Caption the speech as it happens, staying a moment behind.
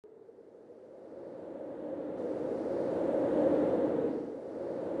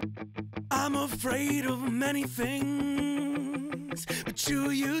I'm afraid of many things, but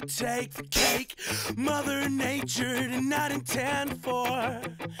you take the cake. Mother Nature did not intend for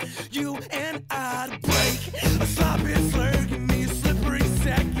you and I to break. A sloppy slur, give me a slippery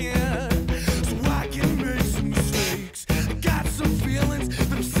second, so I can make some mistakes. I got some feelings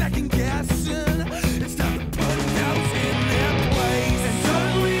that I'm second guessing. It's time to put those in their place. And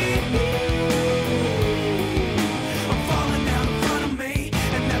suddenly I'm falling down in front of me,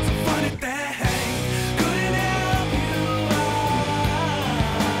 and that's a funny thing. Couldn't help you out.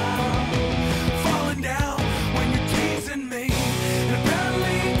 Falling down when you're teasing me, and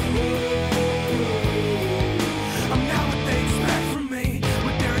apparently I'm not what they expect from me,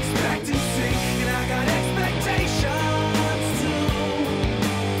 what they're expecting to see, and I got expectations too.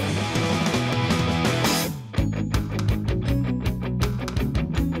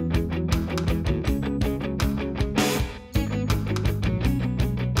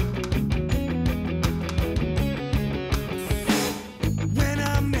 When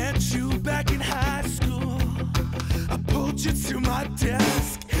I met you back in high school, I pulled you to my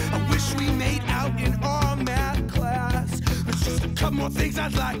desk. I wish we made out in our math class. There's just a couple more things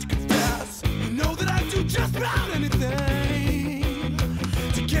I'd like to confess. You know that I'd do just about anything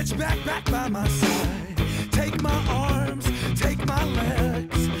to get you back by my side. Take my arms, take my legs.